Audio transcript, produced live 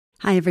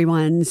Hi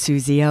everyone,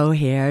 Susie O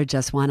here.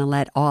 Just want to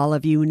let all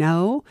of you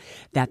know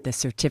that the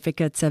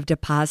certificates of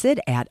deposit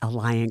at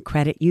Alliant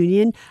Credit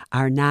Union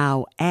are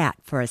now at,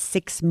 for a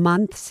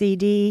 6-month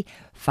CD,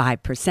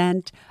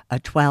 5%, a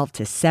 12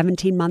 to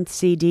 17-month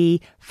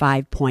CD,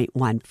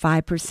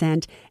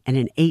 5.15%, and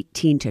an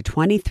 18 to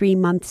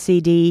 23-month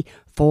CD,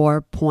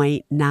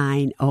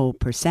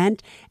 4.90%.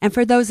 And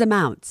for those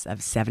amounts of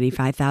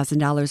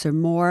 $75,000 or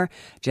more,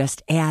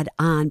 just add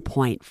on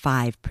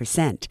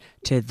 0.5%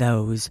 to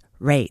those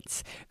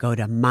rates. Go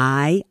to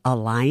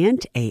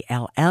myalliant,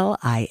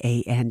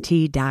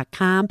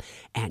 ALLIANT.com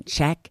and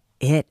check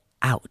it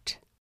out.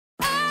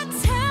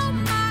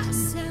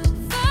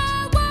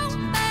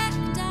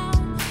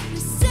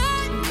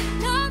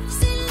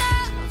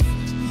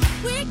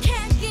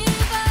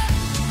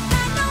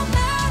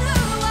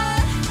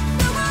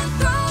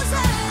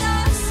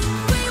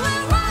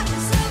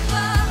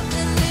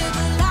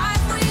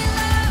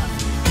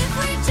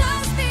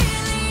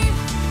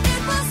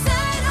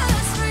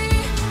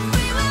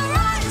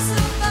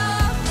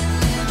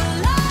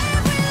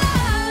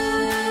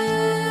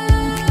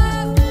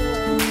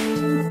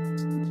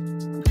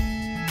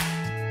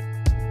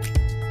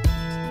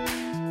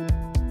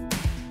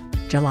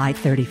 July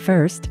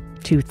 31st,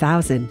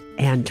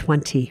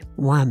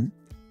 2021.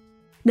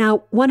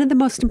 Now, one of the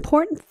most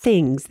important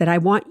things that I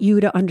want you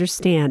to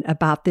understand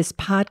about this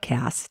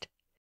podcast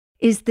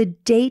is the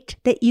date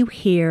that you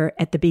hear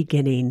at the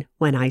beginning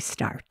when I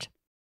start.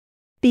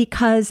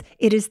 Because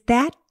it is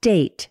that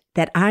date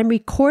that I'm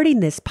recording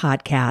this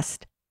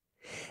podcast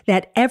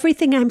that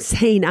everything I'm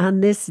saying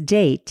on this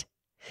date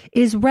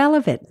is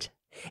relevant.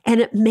 And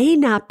it may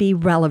not be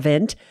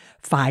relevant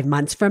 5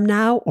 months from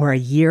now or a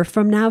year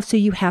from now, so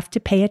you have to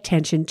pay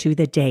attention to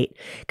the date.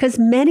 Because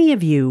many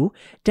of you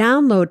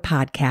download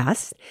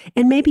podcasts,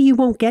 and maybe you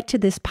won't get to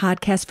this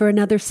podcast for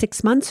another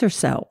 6 months or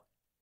so.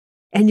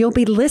 And you'll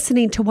be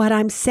listening to what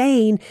I'm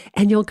saying,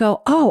 and you'll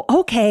go, oh,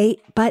 okay,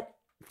 but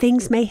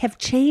things may have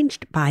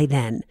changed by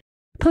then.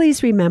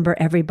 Please remember,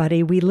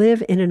 everybody, we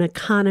live in an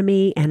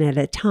economy and at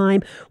a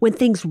time when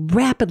things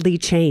rapidly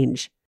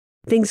change.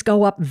 Things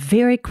go up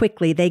very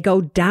quickly. They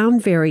go down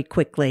very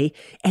quickly.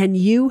 And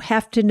you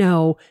have to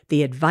know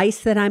the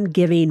advice that I'm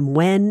giving,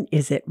 when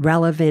is it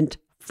relevant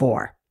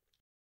for?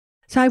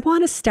 So I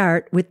want to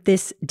start with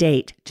this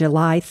date,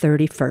 July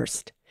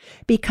 31st,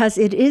 because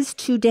it is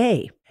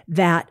today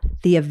that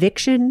the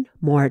eviction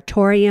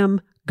moratorium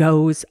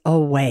goes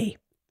away.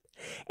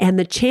 And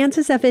the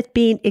chances of it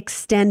being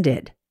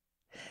extended,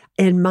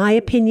 in my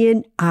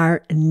opinion,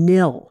 are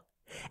nil.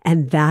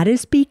 And that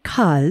is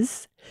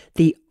because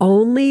the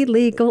only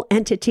legal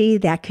entity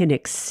that can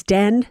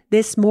extend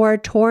this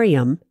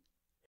moratorium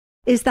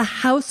is the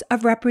House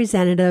of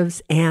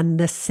Representatives and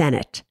the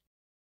Senate.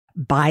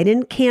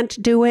 Biden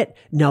can't do it.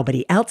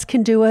 Nobody else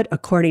can do it.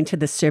 According to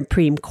the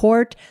Supreme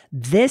Court,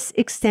 this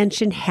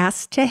extension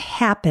has to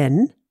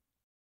happen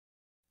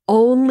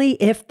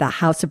only if the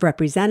House of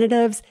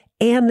Representatives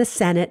and the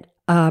Senate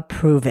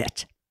approve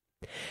it.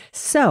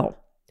 So,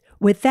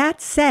 with that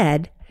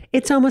said,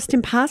 it's almost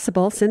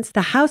impossible since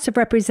the House of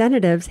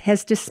Representatives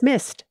has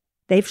dismissed.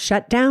 They've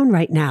shut down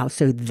right now,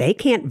 so they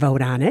can't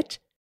vote on it.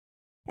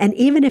 And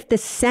even if the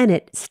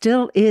Senate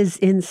still is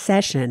in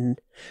session,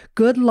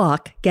 good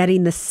luck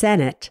getting the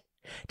Senate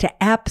to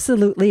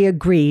absolutely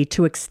agree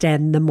to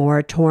extend the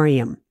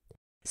moratorium.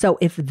 So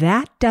if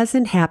that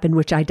doesn't happen,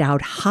 which I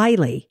doubt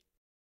highly,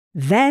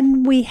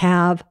 then we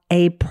have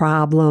a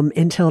problem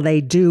until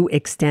they do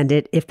extend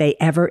it, if they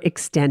ever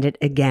extend it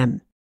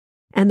again.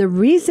 And the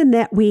reason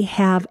that we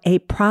have a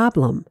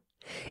problem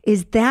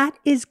is that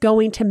is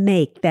going to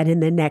make that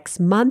in the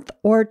next month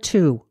or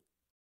two,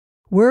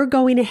 we're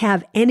going to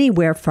have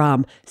anywhere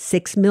from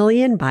 6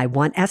 million by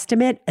one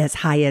estimate, as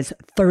high as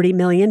 30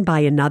 million by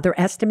another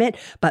estimate.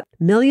 But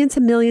millions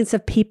and millions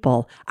of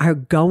people are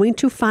going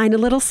to find a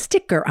little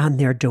sticker on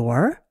their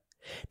door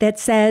that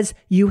says,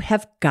 you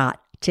have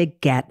got to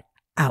get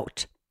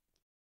out.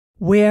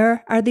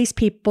 Where are these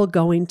people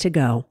going to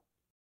go?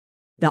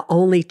 The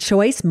only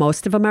choice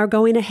most of them are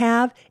going to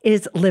have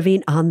is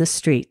living on the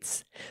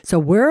streets. So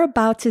we're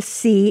about to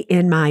see,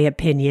 in my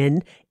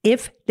opinion,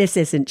 if this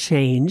isn't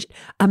changed,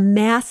 a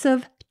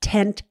massive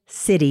tent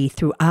city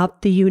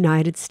throughout the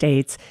United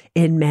States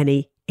in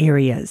many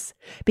areas,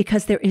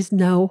 because there is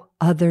no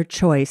other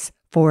choice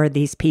for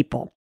these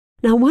people.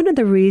 Now, one of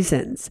the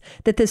reasons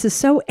that this is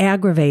so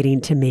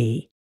aggravating to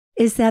me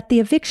is that the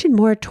eviction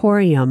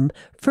moratorium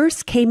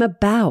first came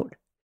about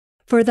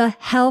for the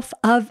health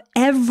of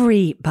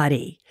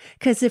everybody.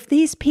 Because if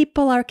these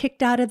people are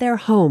kicked out of their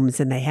homes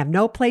and they have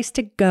no place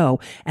to go,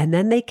 and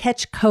then they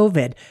catch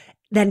COVID,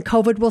 then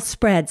COVID will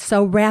spread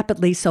so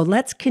rapidly, so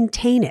let's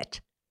contain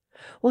it.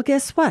 Well,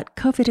 guess what?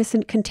 COVID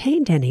isn't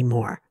contained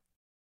anymore.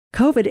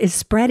 COVID is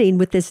spreading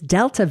with this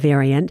Delta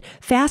variant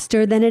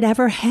faster than it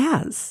ever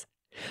has.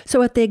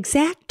 So at the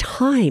exact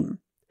time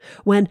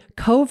when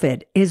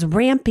COVID is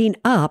ramping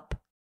up,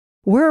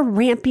 we're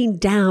ramping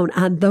down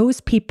on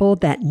those people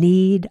that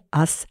need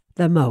us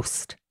the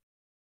most.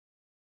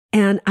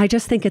 And I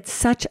just think it's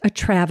such a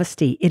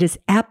travesty. It is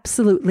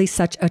absolutely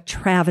such a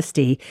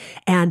travesty.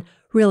 And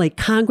really,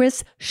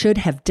 Congress should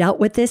have dealt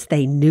with this.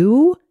 They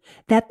knew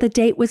that the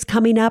date was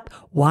coming up.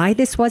 Why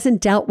this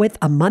wasn't dealt with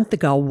a month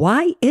ago?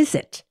 Why is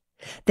it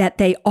that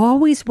they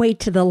always wait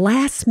to the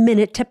last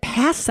minute to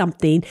pass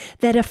something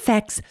that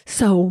affects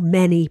so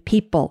many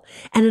people?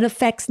 And it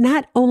affects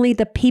not only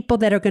the people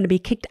that are going to be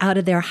kicked out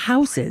of their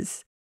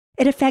houses,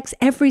 it affects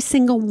every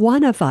single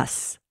one of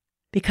us.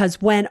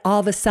 Because when all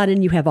of a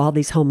sudden you have all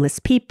these homeless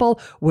people,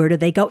 where do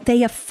they go?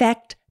 They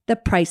affect the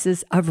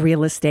prices of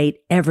real estate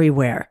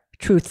everywhere,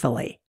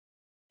 truthfully.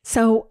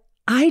 So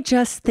I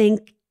just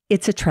think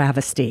it's a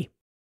travesty.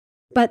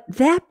 But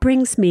that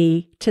brings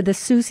me to the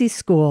Susie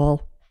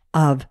School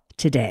of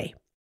today.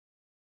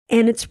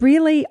 And it's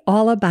really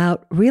all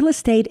about real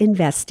estate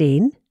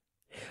investing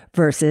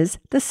versus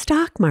the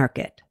stock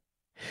market.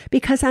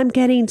 Because I'm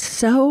getting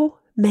so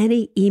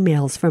many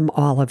emails from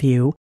all of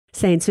you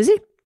saying, Susie,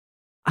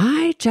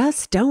 I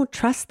just don't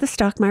trust the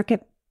stock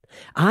market.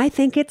 I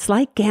think it's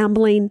like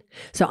gambling.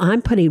 So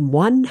I'm putting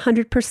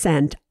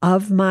 100%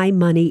 of my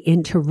money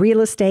into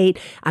real estate.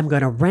 I'm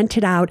going to rent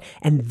it out.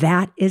 And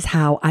that is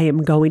how I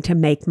am going to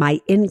make my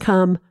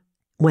income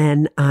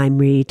when I'm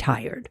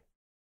retired.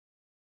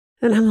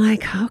 And I'm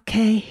like,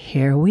 okay,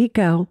 here we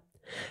go.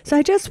 So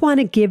I just want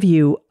to give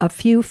you a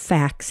few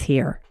facts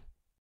here.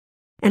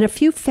 And a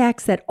few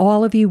facts that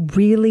all of you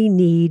really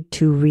need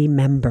to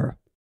remember.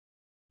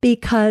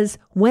 Because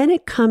when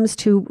it comes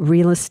to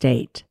real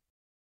estate,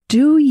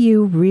 do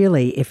you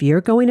really, if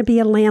you're going to be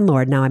a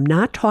landlord, now I'm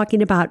not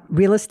talking about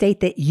real estate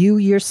that you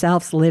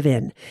yourselves live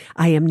in.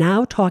 I am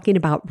now talking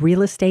about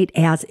real estate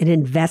as an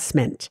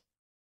investment.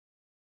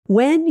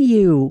 When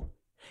you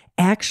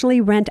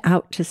actually rent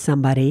out to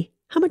somebody,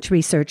 how much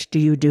research do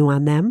you do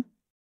on them?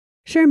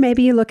 Sure,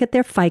 maybe you look at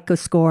their FICO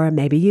score,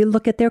 maybe you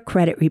look at their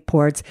credit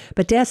reports,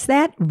 but does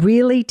that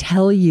really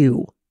tell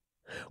you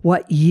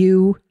what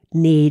you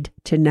need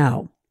to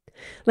know?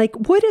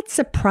 Like, would it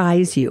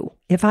surprise you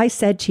if I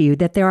said to you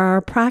that there are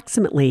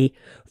approximately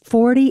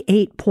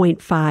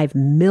 48.5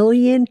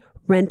 million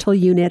rental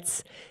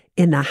units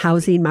in the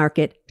housing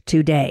market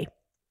today?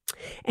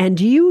 And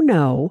do you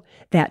know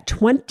that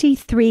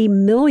 23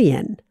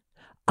 million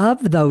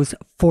of those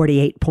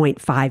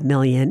 48.5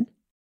 million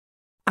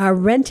are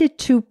rented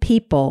to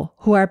people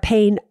who are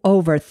paying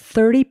over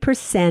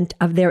 30%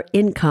 of their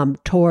income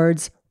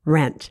towards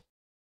rent?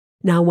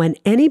 Now, when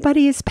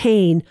anybody is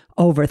paying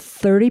over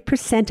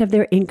 30% of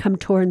their income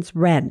towards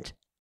rent,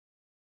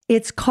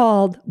 it's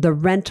called the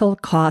rental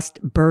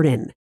cost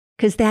burden,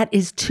 because that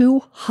is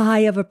too high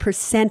of a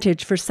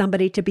percentage for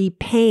somebody to be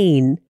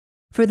paying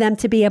for them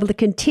to be able to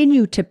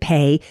continue to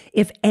pay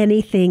if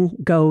anything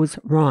goes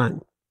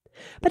wrong.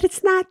 But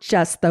it's not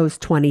just those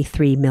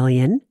 23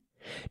 million.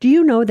 Do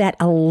you know that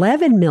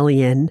 11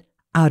 million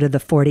out of the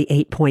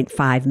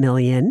 48.5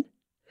 million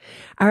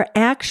are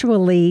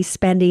actually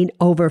spending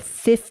over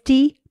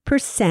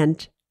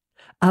 50%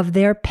 of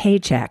their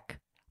paycheck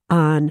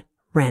on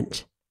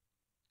rent?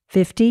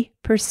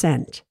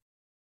 50%.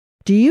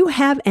 Do you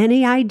have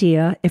any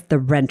idea if the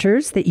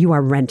renters that you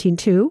are renting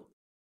to,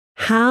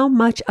 how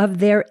much of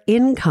their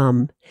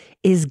income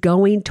is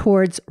going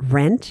towards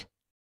rent?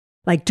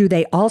 Like, do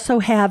they also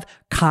have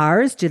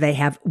cars? Do they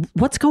have,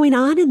 what's going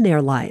on in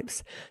their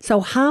lives? So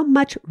how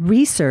much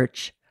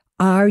research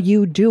are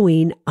you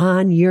doing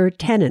on your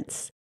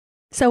tenants?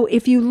 So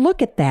if you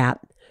look at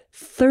that,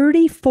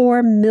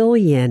 34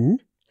 million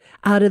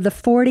out of the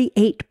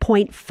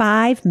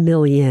 48.5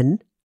 million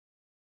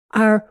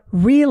are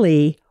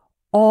really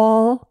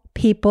all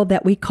people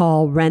that we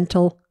call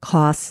rental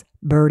cost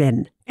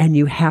burden. And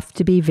you have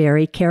to be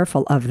very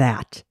careful of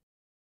that.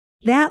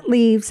 That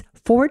leaves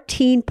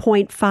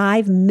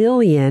 14.5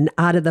 million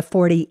out of the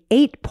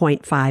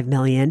 48.5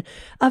 million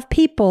of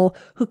people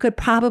who could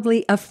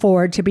probably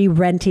afford to be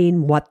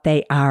renting what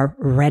they are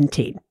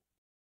renting.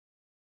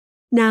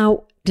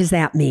 Now, does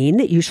that mean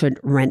that you should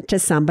rent to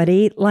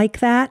somebody like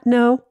that?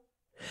 No.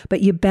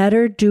 But you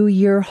better do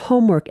your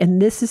homework,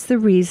 and this is the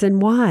reason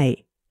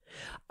why.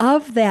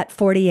 Of that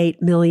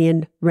 48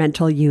 million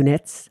rental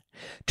units,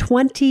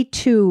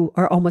 22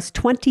 or almost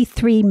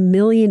 23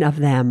 million of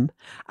them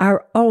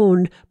are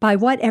owned by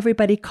what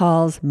everybody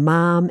calls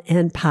mom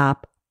and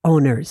pop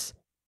owners.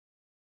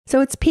 So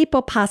it's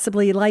people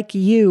possibly like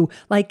you,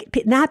 like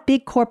not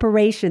big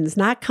corporations,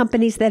 not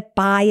companies that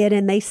buy it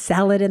and they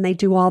sell it and they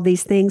do all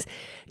these things,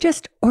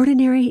 just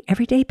ordinary,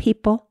 everyday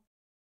people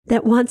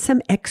that want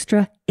some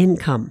extra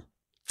income.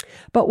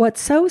 But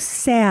what's so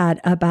sad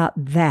about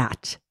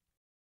that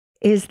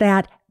is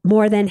that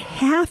more than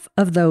half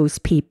of those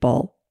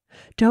people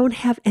don't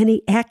have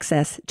any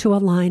access to a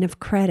line of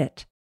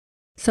credit.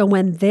 So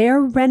when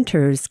their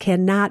renters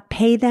cannot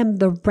pay them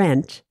the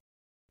rent,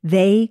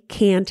 they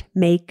can't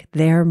make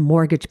their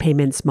mortgage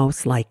payments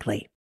most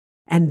likely.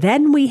 And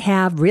then we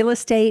have real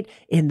estate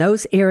in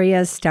those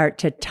areas start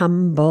to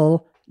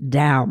tumble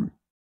down.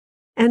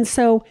 And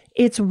so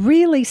it's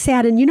really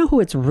sad. And you know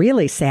who it's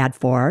really sad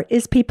for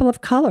is people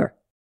of color.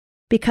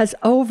 Because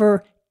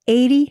over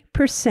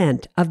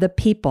 80% of the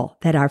people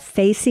that are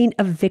facing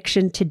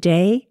eviction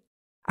today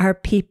are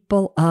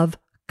people of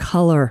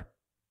color.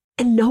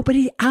 And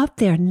nobody out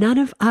there, none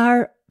of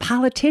our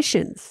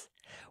politicians,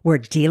 we're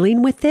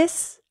dealing with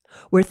this.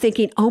 We're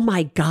thinking, oh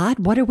my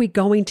God, what are we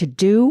going to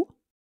do?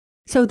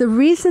 So the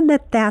reason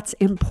that that's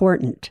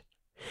important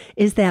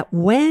is that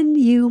when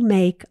you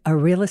make a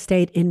real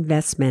estate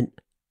investment,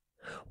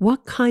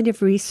 what kind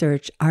of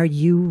research are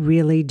you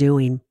really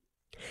doing?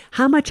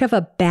 How much of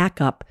a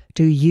backup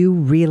do you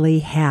really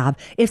have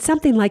if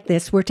something like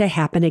this were to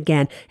happen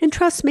again? And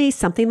trust me,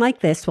 something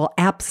like this will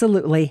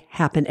absolutely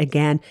happen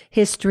again.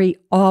 History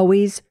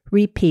always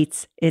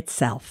repeats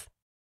itself.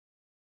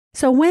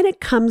 So when it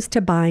comes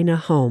to buying a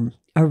home,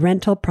 a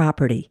rental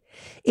property,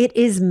 it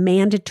is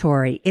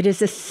mandatory, it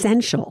is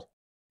essential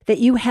that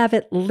you have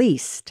at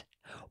least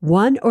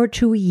 1 or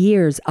 2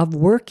 years of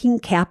working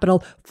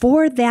capital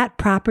for that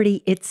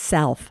property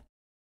itself,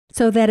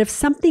 so that if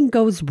something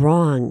goes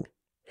wrong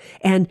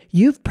and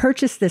you've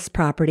purchased this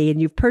property and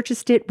you've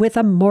purchased it with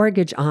a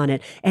mortgage on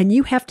it, and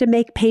you have to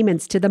make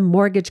payments to the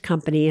mortgage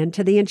company and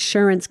to the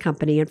insurance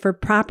company and for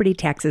property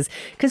taxes,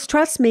 because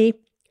trust me,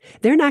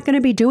 they're not going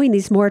to be doing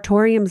these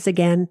moratoriums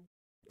again.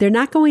 They're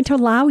not going to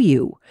allow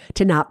you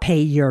to not pay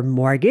your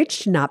mortgage,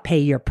 to not pay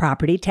your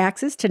property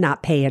taxes, to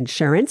not pay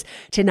insurance,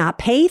 to not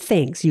pay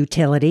things,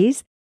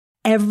 utilities.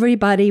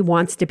 Everybody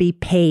wants to be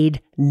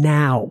paid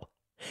now.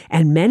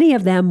 And many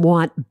of them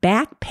want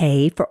back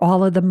pay for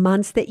all of the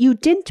months that you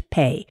didn't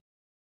pay.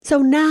 So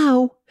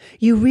now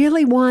you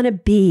really want to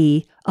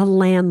be a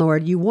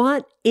landlord. You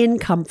want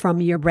income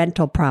from your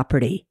rental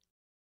property.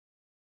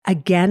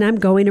 Again, I'm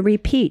going to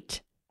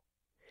repeat.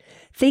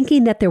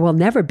 Thinking that there will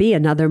never be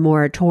another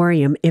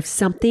moratorium if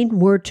something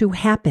were to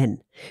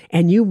happen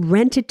and you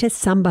rent it to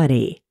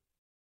somebody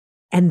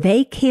and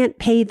they can't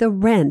pay the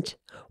rent,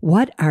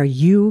 what are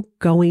you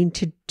going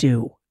to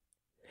do?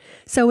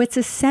 So it's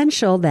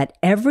essential that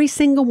every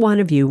single one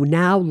of you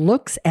now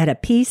looks at a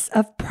piece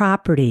of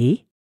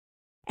property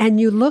and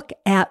you look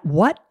at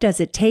what does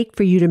it take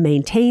for you to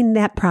maintain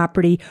that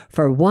property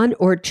for 1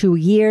 or 2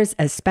 years,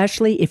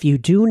 especially if you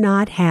do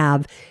not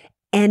have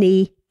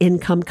any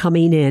income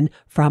coming in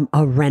from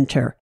a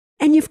renter.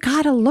 And you've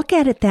got to look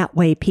at it that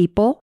way,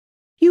 people.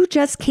 You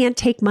just can't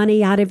take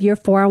money out of your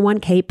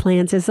 401k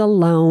plans as a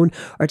loan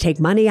or take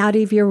money out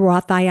of your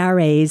Roth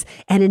IRAs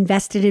and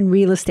invest it in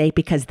real estate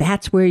because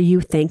that's where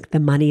you think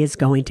the money is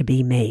going to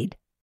be made.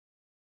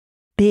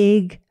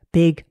 Big,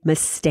 big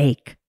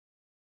mistake.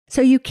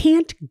 So you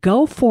can't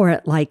go for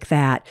it like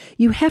that.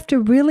 You have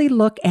to really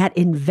look at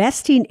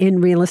investing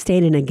in real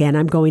estate. And again,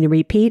 I'm going to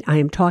repeat, I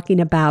am talking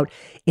about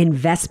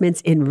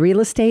investments in real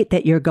estate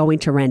that you're going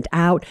to rent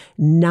out,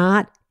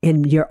 not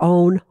in your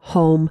own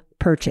home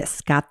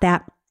purchase. Got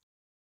that?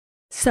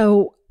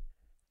 So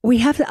we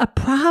have a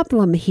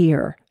problem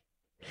here.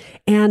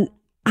 And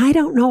I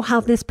don't know how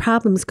this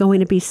problem is going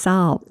to be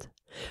solved,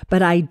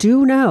 but I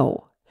do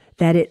know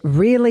that it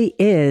really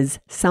is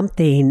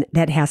something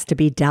that has to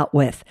be dealt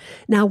with.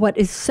 Now, what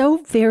is so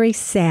very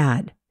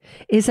sad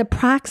is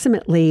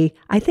approximately,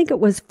 I think it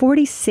was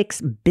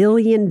 $46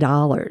 billion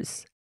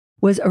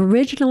was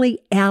originally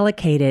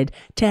allocated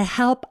to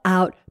help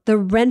out the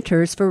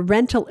renters for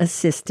rental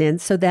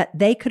assistance so that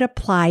they could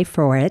apply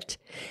for it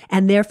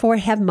and therefore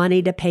have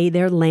money to pay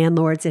their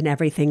landlords and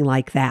everything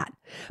like that.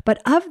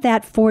 But of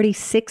that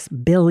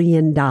 $46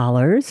 billion,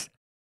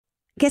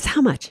 guess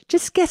how much?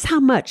 Just guess how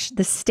much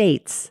the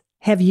states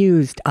have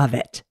used of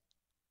it.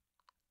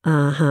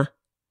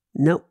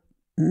 Nope.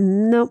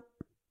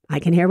 I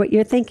can hear what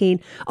you're thinking.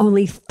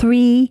 Only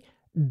 $3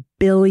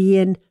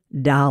 billion.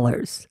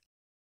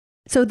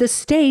 So the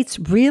states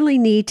really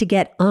need to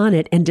get on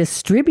it and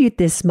distribute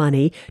this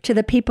money to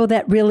the people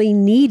that really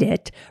need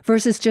it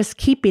versus just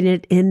keeping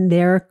it in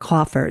their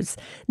coffers.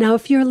 Now,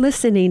 if you're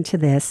listening to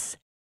this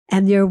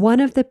and you're one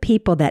of the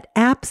people that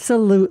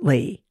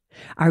absolutely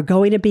are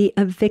going to be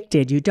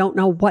evicted, you don't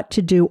know what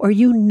to do, or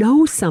you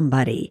know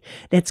somebody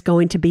that's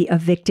going to be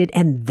evicted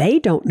and they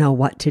don't know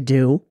what to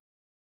do,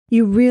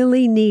 you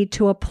really need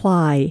to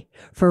apply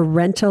for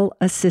rental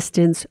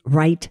assistance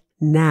right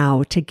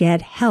now to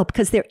get help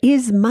because there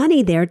is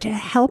money there to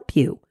help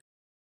you.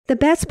 The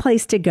best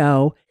place to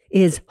go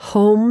is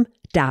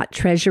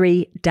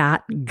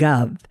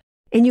home.treasury.gov,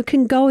 and you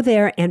can go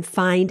there and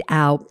find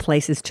out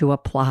places to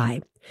apply.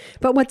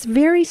 But what's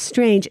very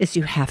strange is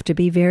you have to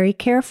be very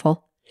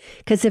careful.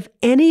 Because if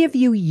any of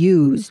you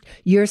used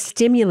your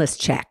stimulus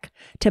check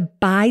to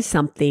buy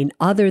something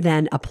other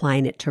than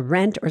applying it to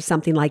rent or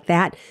something like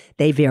that,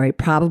 they very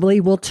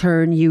probably will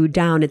turn you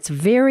down. It's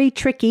very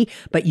tricky,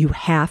 but you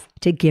have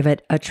to give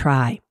it a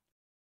try.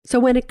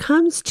 So when it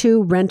comes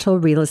to rental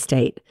real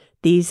estate,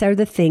 these are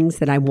the things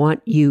that I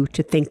want you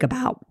to think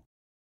about.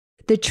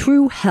 The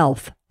true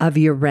health of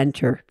your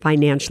renter,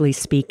 financially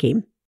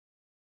speaking.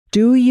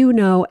 Do you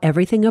know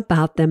everything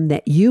about them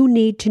that you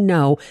need to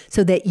know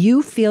so that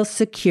you feel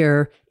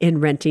secure in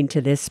renting to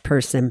this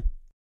person?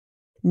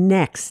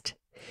 Next,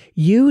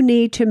 you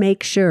need to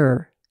make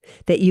sure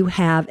that you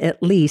have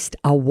at least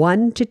a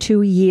 1 to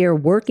 2 year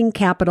working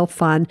capital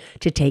fund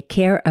to take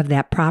care of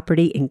that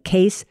property in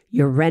case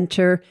your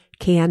renter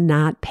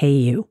cannot pay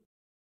you.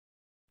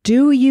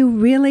 Do you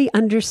really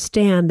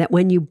understand that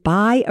when you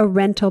buy a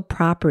rental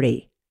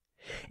property,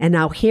 and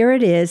now here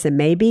it is, and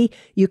maybe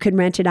you can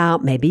rent it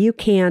out, maybe you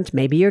can't,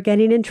 maybe you're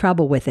getting in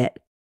trouble with it,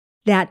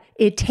 that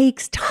it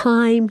takes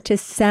time to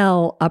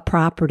sell a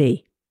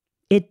property.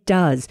 It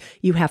does.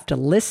 You have to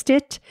list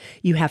it.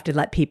 You have to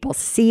let people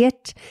see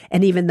it.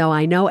 And even though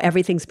I know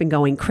everything's been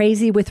going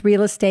crazy with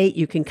real estate,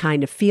 you can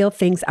kind of feel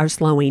things are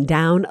slowing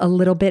down a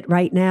little bit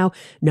right now.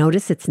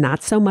 Notice it's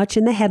not so much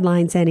in the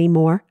headlines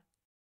anymore.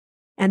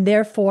 And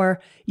therefore,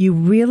 you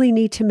really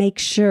need to make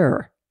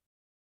sure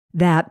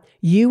that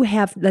you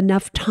have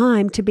enough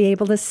time to be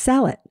able to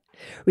sell it.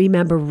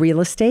 Remember, real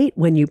estate,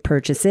 when you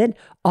purchase it,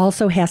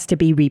 also has to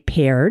be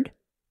repaired.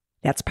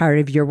 That's part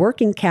of your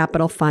working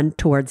capital fund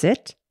towards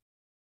it.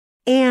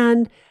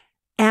 And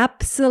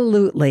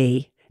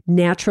absolutely,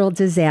 natural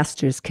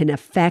disasters can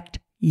affect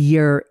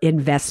your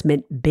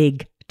investment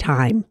big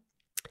time.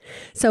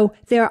 So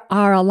there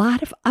are a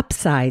lot of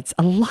upsides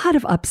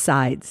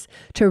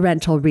to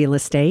rental real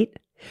estate,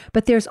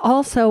 but there's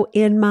also,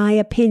 in my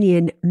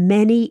opinion,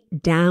 many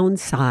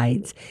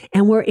downsides,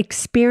 and we're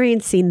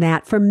experiencing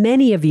that for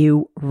many of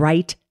you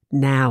right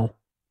now.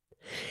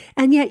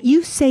 And yet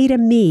you say to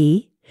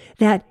me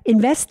that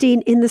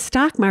investing in the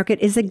stock market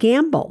is a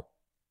gamble.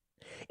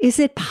 Is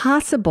it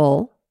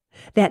possible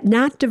that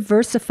not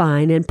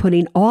diversifying and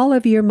putting all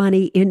of your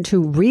money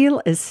into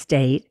real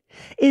estate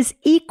is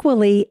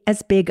equally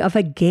as big of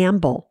a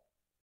gamble?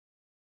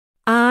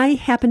 I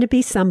happen to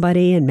be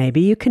somebody, and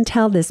maybe you can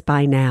tell this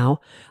by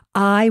now,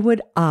 I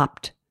would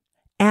opt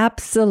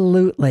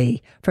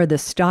absolutely for the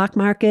stock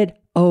market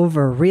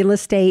over real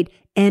estate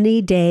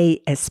any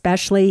day,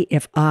 especially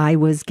if I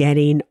was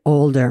getting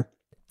older.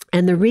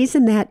 And the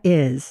reason that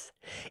is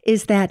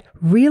that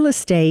real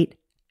estate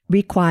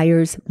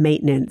requires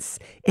maintenance.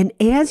 And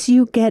as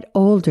you get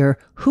older,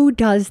 who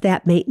does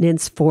that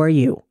maintenance for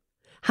you?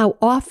 How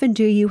often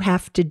do you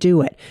have to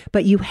do it?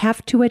 But you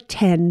have to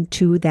attend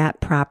to that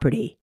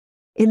property.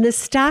 In the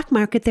stock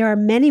market, there are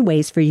many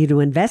ways for you to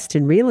invest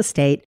in real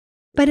estate,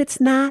 but it's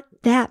not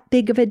that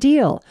big of a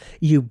deal.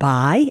 You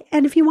buy,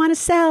 and if you want to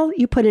sell,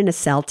 you put in a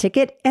sell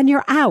ticket and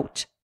you're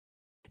out.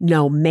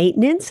 No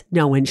maintenance,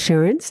 no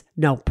insurance,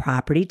 no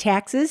property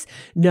taxes,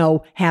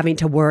 no having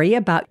to worry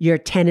about your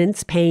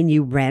tenants paying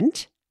you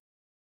rent.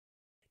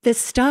 The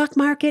stock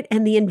market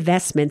and the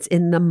investments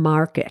in the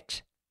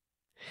market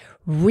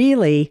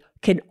really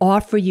can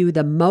offer you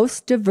the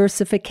most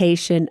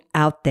diversification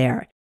out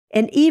there.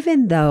 And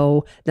even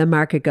though the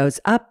market goes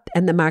up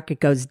and the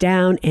market goes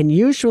down, and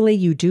usually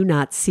you do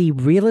not see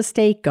real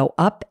estate go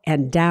up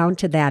and down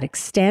to that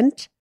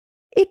extent,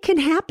 it can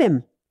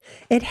happen.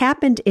 It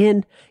happened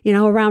in,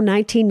 around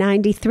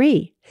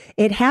 1993.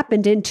 It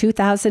happened in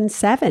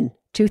 2007,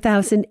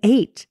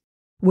 2008,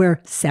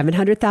 where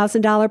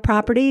 $700,000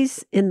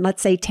 properties in,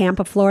 let's say,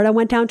 Tampa, Florida,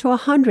 went down to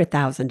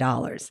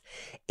 $100,000.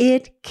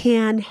 It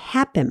can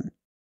happen.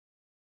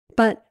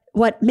 But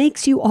what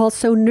makes you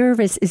also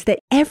nervous is that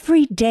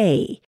every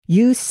day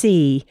you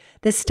see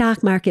the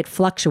stock market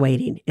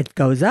fluctuating. It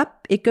goes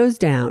up, it goes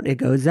down, it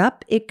goes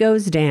up, it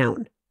goes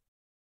down.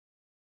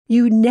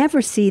 You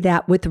never see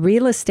that with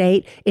real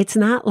estate. It's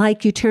not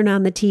like you turn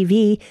on the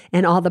TV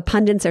and all the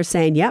pundits are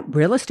saying, yep,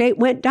 real estate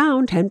went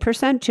down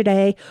 10%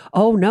 today.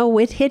 Oh no,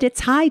 it hit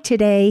its high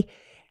today.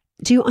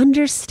 Do you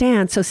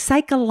understand? So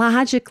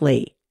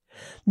psychologically,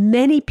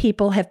 many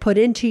people have put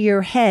into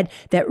your head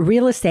that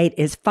real estate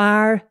is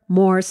far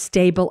more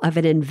stable of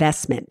an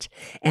investment.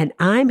 And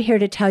I'm here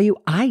to tell you,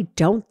 I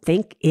don't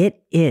think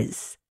it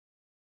is.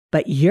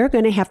 But you're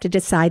going to have to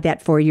decide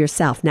that for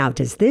yourself. Now,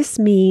 does this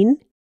mean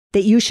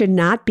that you should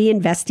not be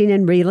investing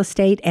in real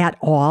estate at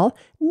all?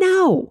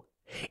 No.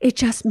 It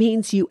just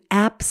means you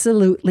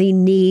absolutely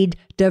need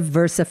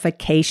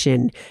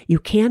diversification. You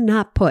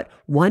cannot put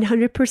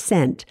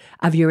 100%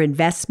 of your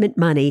investment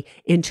money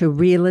into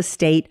real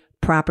estate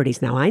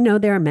properties. Now, I know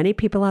there are many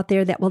people out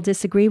there that will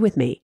disagree with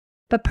me,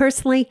 but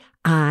personally,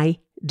 I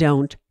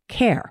don't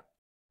care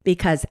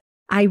because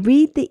I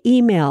read the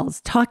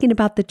emails talking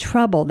about the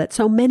trouble that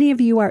so many of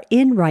you are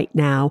in right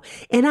now,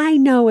 and I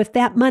know if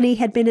that money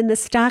had been in the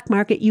stock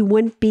market, you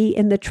wouldn't be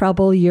in the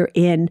trouble you're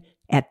in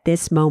at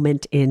this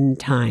moment in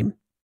time.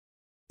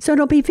 So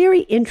it'll be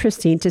very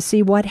interesting to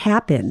see what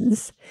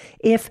happens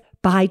if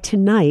by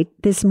tonight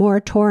this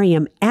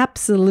moratorium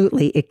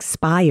absolutely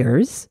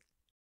expires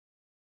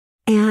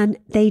and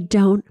they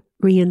don't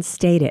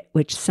reinstate it,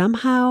 which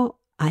somehow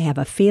I have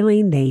a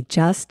feeling they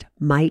just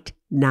might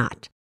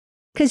not.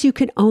 Because you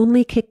can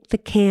only kick the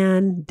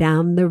can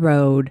down the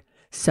road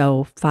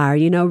so far.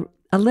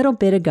 A little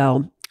bit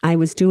ago, I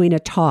was doing a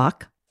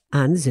talk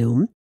on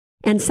Zoom,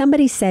 and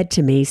somebody said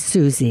to me,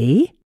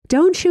 Susie,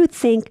 don't you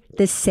think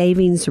the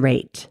savings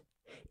rate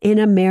in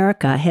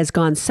America has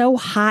gone so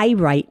high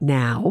right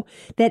now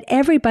that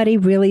everybody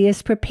really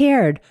is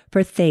prepared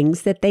for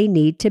things that they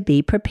need to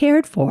be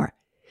prepared for?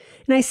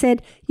 And I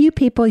said, you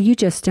people, you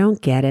just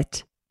don't get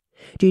it.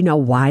 Do you know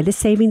why the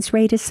savings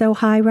rate is so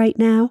high right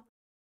now?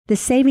 The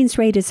savings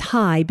rate is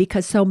high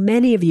because so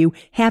many of you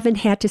haven't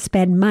had to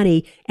spend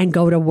money and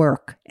go to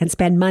work and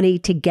spend money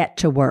to get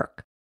to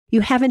work.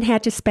 You haven't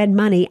had to spend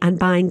money on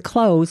buying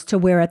clothes to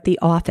wear at the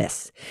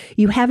office.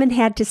 You haven't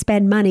had to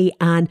spend money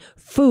on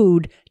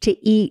food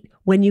to eat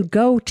when you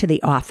go to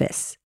the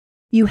office.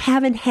 You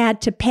haven't had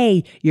to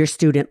pay your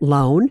student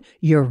loan,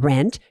 your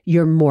rent,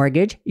 your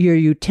mortgage, your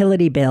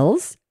utility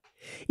bills.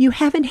 You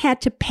haven't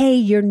had to pay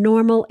your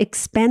normal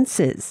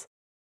expenses.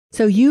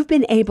 So you've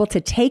been able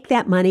to take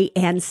that money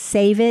and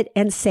save it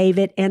and save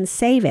it and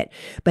save it.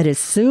 But as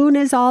soon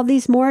as all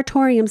these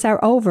moratoriums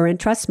are over, and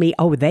trust me,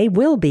 they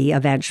will be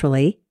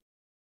eventually.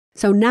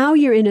 So now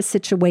you're in a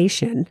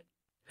situation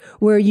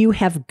where you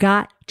have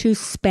got to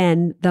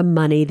spend the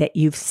money that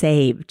you've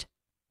saved.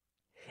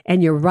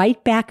 And you're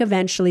right back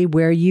eventually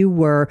where you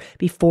were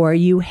before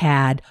you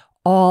had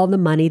all the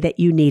money that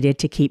you needed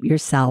to keep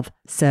yourself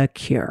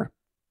secure.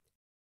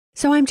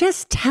 So I'm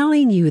just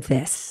telling you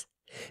this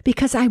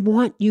because I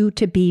want you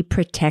to be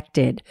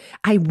protected.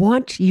 I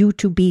want you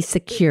to be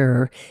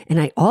secure.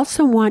 And I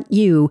also want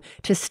you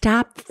to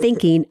stop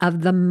thinking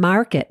of the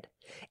market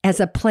as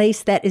a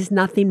place that is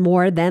nothing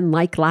more than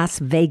like Las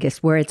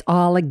Vegas, where it's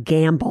all a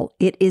gamble.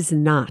 It is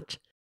not.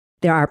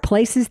 There are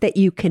places that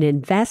you can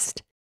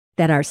invest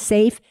that are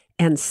safe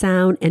and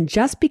sound, and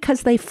just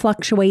because they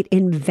fluctuate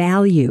in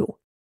value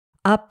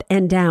up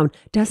and down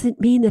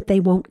doesn't mean that they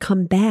won't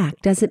come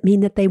back, doesn't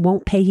mean that they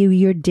won't pay you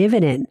your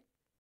dividend.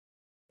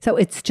 So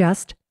it's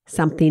just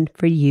something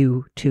for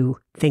you to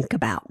think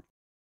about.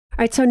 All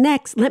right, so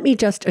next, let me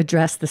just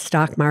address the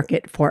stock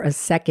market for a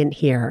second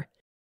here.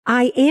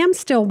 I am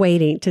still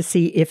waiting to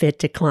see if it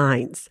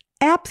declines.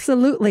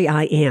 Absolutely,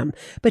 I am.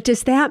 But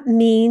does that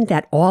mean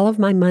that all of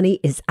my money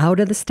is out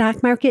of the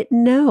stock market?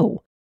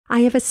 No.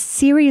 I have a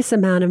serious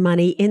amount of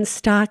money in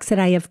stocks that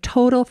I have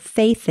total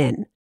faith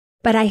in.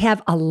 But I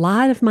have a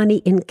lot of money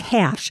in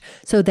cash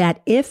so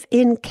that if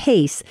in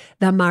case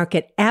the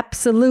market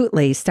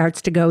absolutely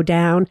starts to go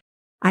down,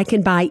 I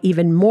can buy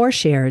even more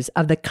shares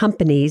of the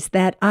companies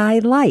that I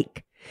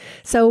like.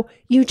 So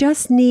you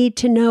just need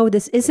to know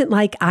this isn't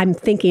like I'm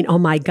thinking, oh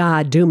my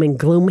God, doom and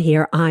gloom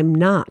here. I'm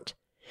not.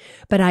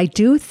 But I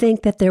do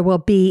think that there will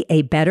be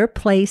a better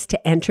place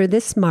to enter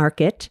this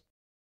market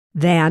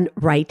than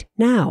right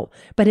now.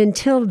 But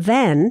until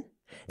then,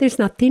 there's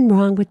nothing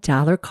wrong with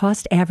dollar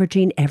cost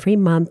averaging every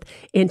month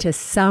into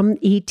some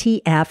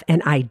ETF.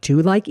 And I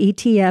do like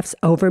ETFs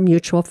over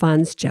mutual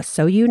funds, just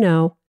so you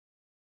know.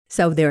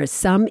 So there are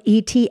some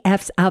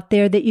ETFs out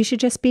there that you should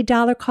just be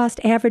dollar cost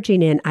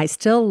averaging in. I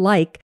still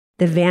like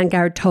the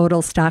Vanguard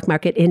Total Stock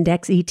Market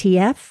Index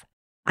ETF.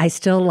 I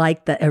still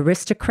like the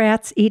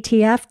Aristocrats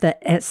ETF,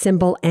 the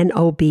symbol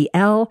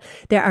NOBL.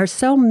 There are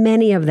so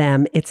many of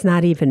them, it's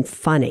not even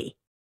funny.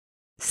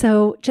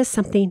 So just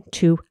something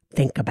to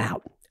think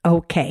about.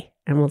 Okay,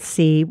 and we'll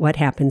see what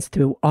happens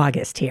through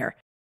August here.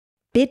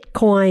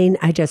 Bitcoin,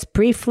 I just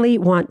briefly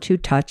want to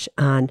touch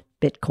on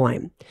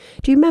Bitcoin.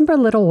 Do you remember a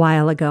little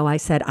while ago I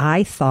said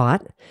I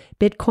thought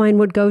Bitcoin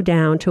would go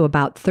down to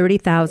about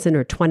 30,000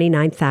 or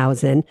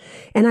 29,000,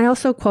 and I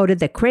also quoted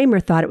that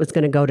Kramer thought it was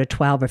going to go to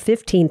 12 or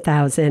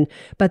 15,000,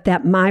 but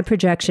that my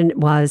projection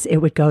was it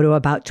would go to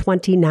about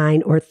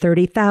 29 or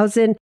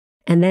 30,000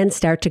 and then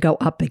start to go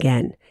up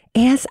again.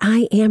 As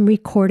I am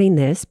recording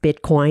this,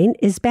 Bitcoin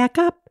is back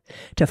up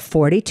to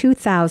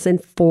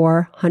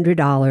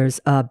 $42,400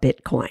 a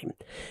Bitcoin.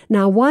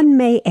 Now, one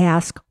may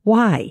ask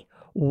why?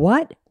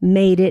 What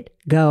made it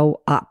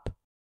go up?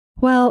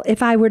 Well,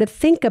 if I were to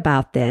think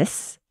about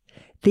this,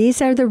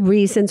 these are the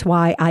reasons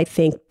why I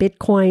think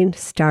Bitcoin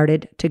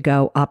started to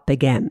go up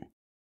again.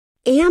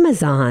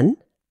 Amazon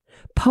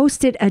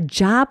posted a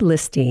job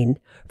listing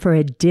for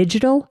a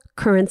digital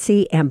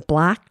currency and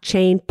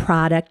blockchain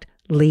product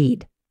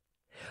lead.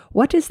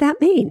 What does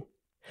that mean?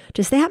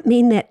 Does that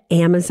mean that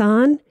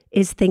Amazon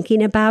is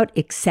thinking about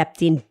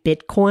accepting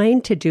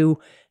Bitcoin to do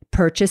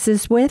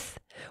purchases with?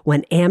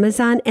 When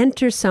Amazon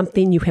enters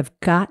something, you have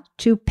got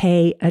to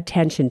pay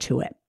attention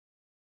to it.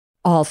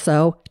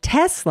 Also,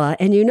 Tesla,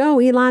 and you know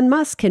Elon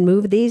Musk can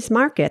move these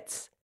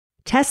markets.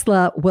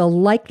 Tesla will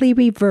likely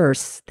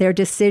reverse their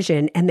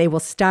decision and they will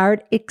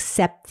start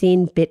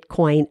accepting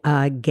Bitcoin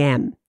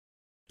again.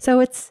 So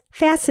it's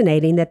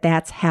fascinating that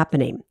that's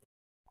happening.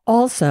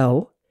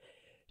 Also,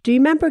 do you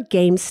remember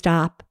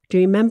GameStop? Do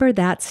you remember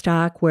that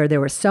stock where there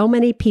were so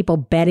many people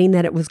betting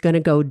that it was going to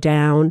go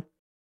down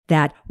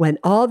that when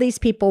all these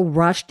people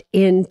rushed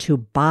in to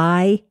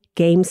buy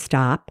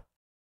GameStop,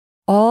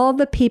 all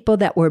the people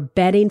that were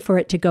betting for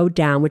it to go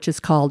down, which is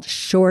called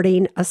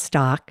shorting a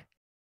stock,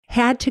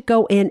 had to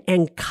go in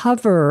and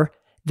cover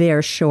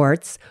their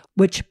shorts,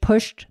 which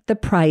pushed the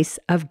price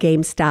of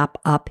GameStop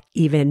up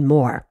even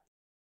more.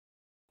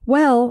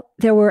 Well,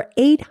 there were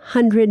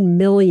 800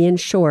 million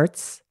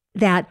shorts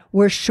that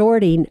were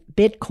shorting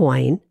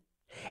Bitcoin,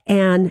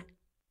 and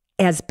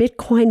as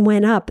Bitcoin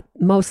went up,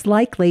 most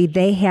likely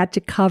they had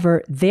to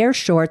cover their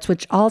shorts,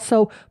 which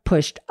also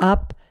pushed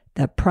up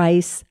the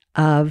price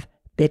of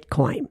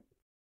Bitcoin.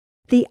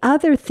 The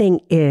other thing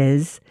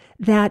is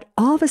that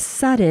all of a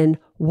sudden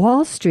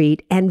Wall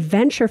Street and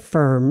venture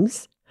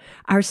firms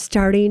are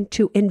starting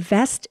to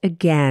invest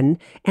again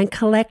and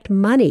collect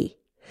money.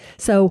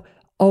 So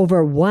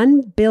over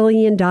 $1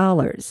 billion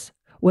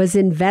was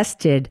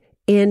invested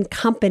in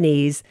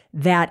companies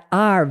that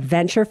are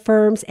venture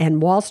firms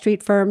and Wall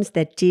Street firms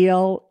that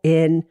deal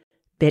in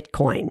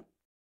Bitcoin.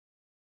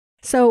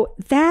 So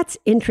that's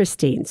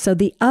interesting. So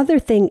the other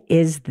thing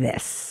is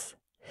this,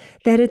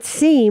 that it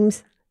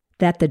seems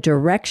that the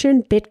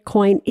direction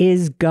Bitcoin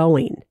is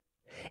going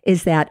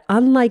is that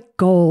unlike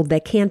gold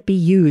that can't be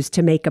used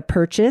to make a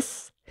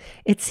purchase,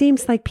 it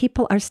seems like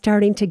people are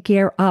starting to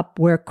gear up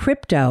where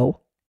crypto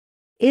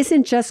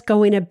isn't just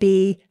going to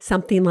be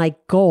something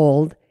like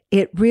gold.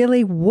 It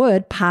really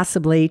would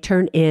possibly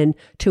turn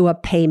into a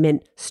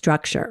payment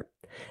structure.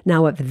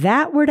 Now, if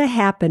that were to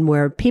happen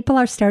where people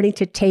are starting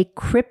to take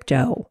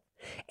crypto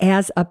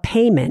as a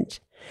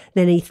payment,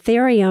 then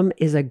Ethereum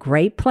is a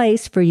great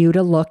place for you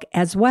to look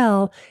as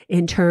well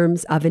in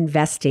terms of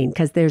investing,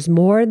 because there's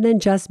more than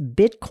just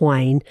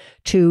Bitcoin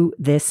to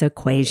this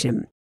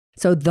equation.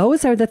 So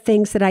those are the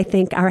things that I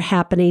think are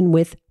happening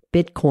with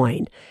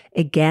Bitcoin.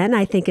 Again,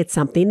 I think it's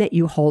something that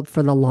you hold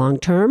for the long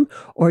term,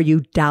 or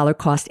you dollar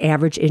cost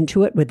average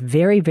into it with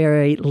very,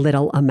 very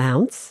little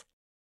amounts.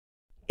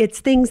 It's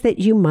things that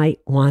you might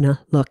want to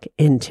look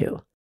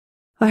into.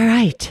 All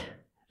right.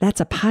 That's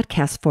a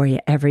podcast for you,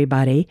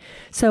 everybody.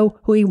 So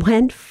we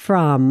went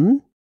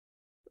from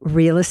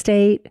real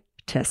estate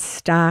to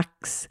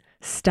stocks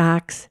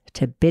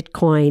to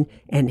Bitcoin,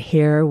 and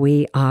here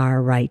we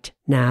are right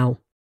now.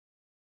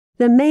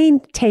 The main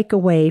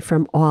takeaway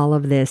from all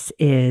of this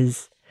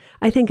is,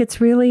 I think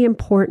it's really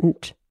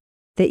important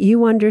that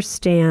you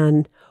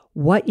understand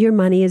what your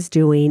money is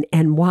doing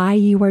and why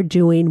you are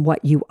doing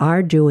what you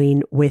are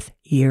doing with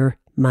your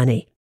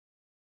money.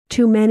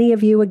 Too many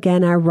of you,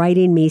 again, are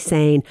writing me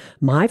saying,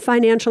 my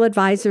financial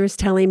advisor is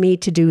telling me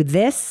to do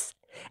this,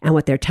 and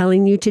what they're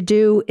telling you to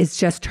do is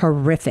just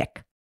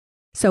horrific.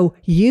 So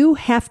you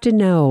have to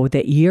know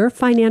that your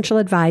financial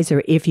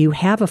advisor, if you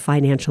have a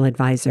financial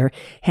advisor,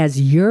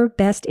 has your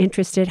best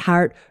interest at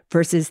heart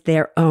versus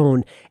their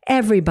own.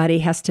 Everybody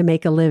has to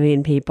make a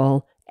living,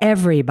 people.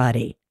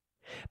 Everybody.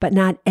 But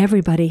not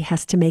everybody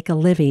has to make a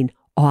living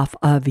off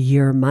of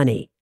your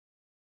money.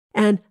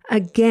 And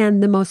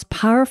again, the most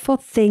powerful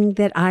thing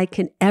that I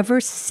can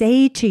ever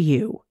say to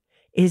you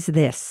is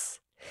this.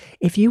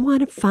 If you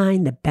want to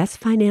find the best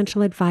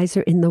financial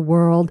advisor in the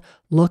world,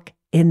 look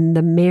in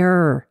the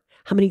mirror.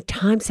 How many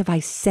times have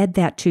I said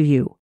that to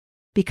you?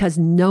 Because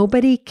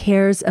nobody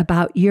cares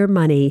about your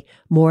money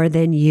more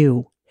than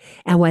you.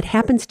 And what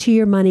happens to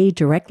your money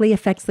directly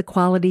affects the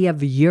quality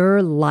of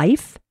your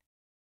life,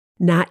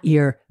 not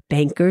your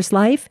banker's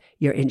life,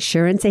 your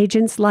insurance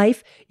agent's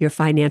life, your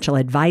financial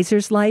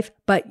advisor's life,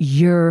 but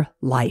your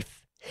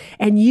life.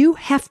 And you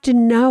have to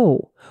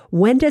know,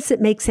 when does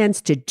it make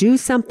sense to do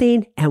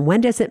something and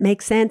when does it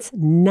make sense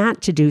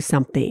not to do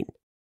something?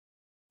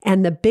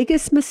 And the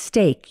biggest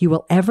mistake you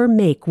will ever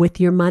make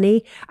with your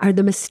money are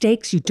the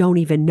mistakes you don't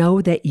even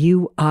know that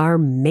you are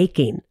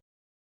making.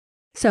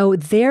 So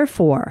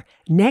therefore,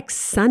 next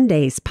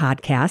Sunday's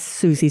podcast,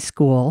 Susie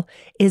School,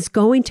 is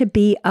going to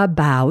be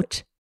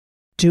about,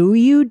 do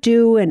you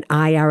do an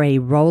IRA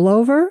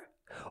rollover,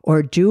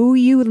 or do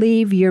you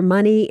leave your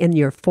money in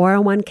your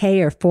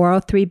 401k or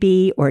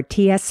 403b or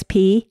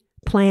TSP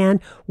plan?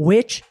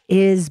 Which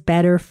is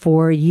better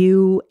for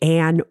you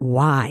and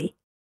why?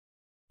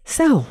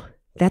 So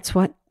that's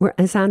what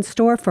is on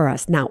store for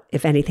us. Now,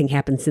 if anything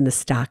happens in the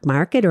stock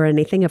market or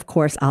anything, of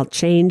course, I'll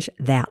change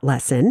that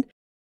lesson.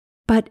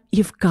 But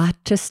you've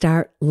got to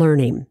start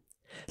learning.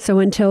 So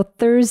until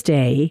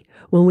Thursday,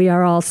 when we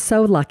are all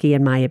so lucky,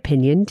 in my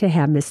opinion, to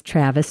have Miss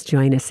Travis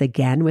join us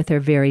again with her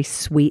very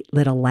sweet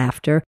little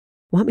laughter,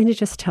 want me to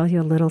just tell you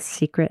a little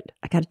secret?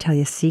 I got to tell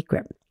you a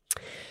secret.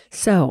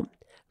 So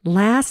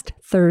last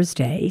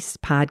Thursday's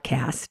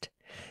podcast,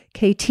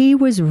 KT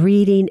was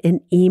reading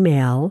an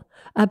email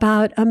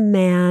about a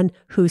man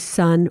whose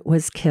son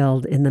was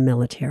killed in the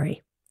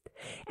military.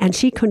 And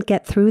she couldn't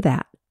get through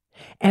that.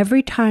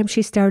 Every time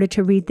she started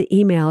to read the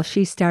email,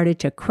 she started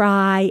to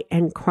cry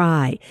and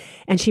cry.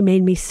 And she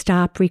made me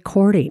stop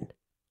recording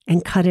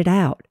and cut it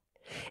out.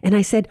 And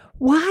I said,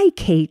 why,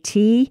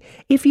 KT?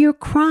 If you're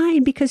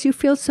crying because you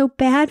feel so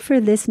bad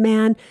for this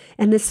man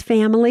and this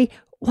family,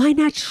 why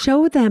not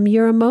show them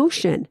your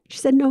emotion? She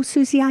said, no,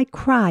 Susie, I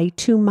cry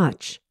too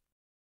much.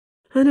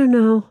 I don't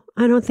know.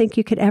 I don't think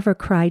you could ever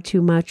cry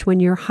too much when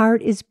your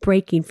heart is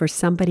breaking for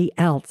somebody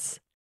else.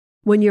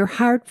 When your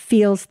heart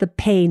feels the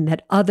pain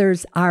that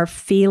others are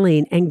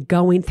feeling and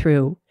going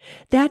through,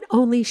 that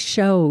only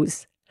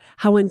shows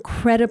how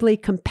incredibly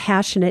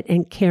compassionate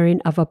and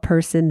caring of a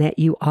person that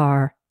you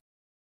are.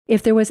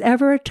 If there was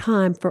ever a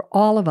time for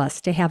all of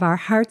us to have our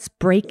hearts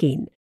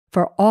breaking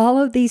for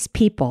all of these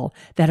people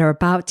that are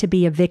about to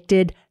be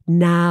evicted,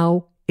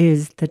 now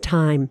is the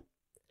time.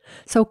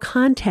 So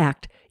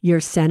contact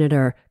your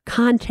senator,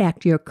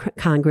 contact your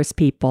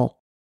congresspeople,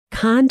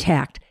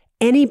 contact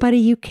anybody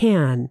you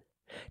can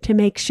to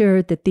make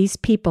sure that these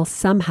people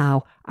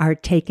somehow are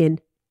taken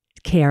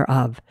care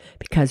of,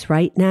 because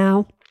right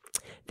now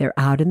they're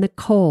out in the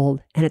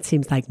cold and it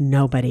seems like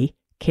nobody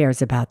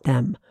cares about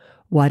them.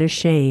 What a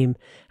shame.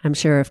 I'm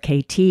sure if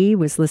KT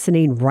was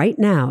listening right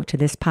now to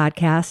this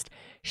podcast,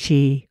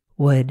 she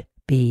would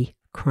be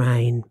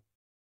crying.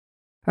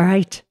 All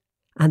right,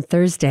 on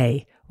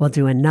Thursday, we'll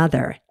do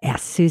another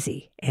Ask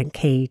Susie and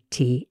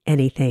KT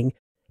Anything.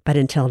 But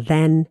until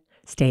then,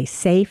 stay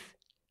safe,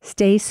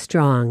 stay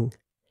strong,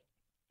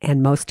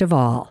 and most of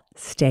all,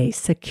 stay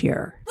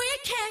secure. We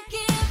can't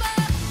give up,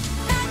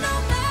 and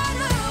no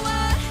matter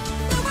what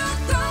the world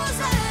throws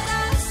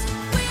at us,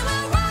 we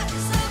will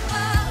rise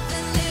above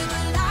and live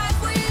a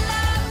life we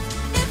love.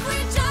 If we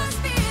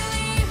just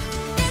believe,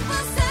 it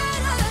will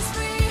set us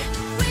free.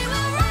 We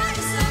will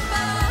rise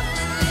above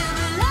and live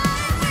a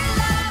life we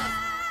love.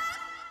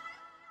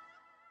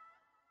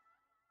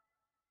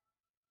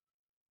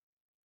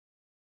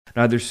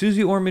 Neither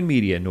Susie Orman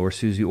Media nor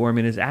Susie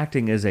Orman is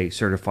acting as a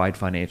certified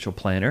financial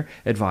planner,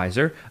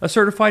 advisor, a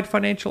certified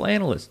financial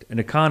analyst, an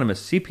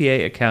economist,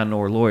 CPA, accountant,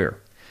 or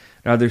lawyer.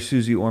 Neither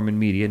Susie Orman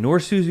Media nor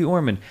Susie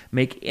Orman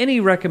make any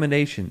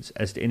recommendations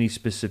as to any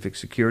specific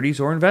securities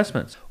or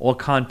investments. All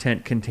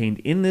content contained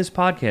in this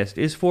podcast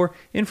is for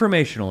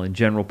informational and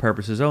general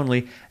purposes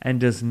only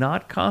and does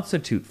not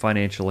constitute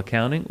financial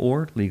accounting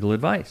or legal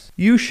advice.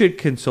 You should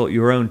consult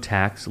your own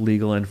tax,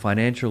 legal, and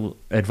financial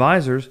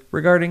advisors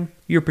regarding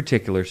your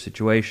particular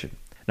situation.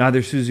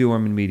 Neither Susie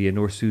Orman Media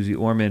nor Susie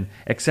Orman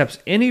accepts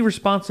any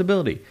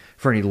responsibility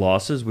for any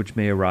losses which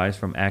may arise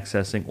from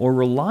accessing or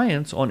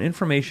reliance on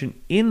information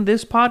in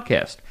this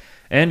podcast.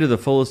 And to the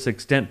fullest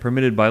extent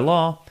permitted by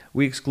law,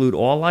 we exclude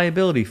all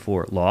liability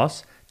for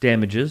loss,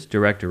 damages,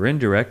 direct or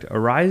indirect,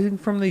 arising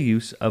from the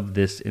use of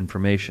this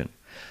information.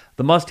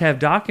 The must-have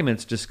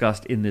documents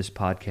discussed in this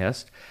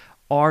podcast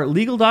are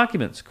legal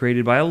documents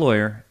created by a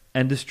lawyer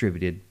and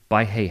distributed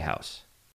by Hay House.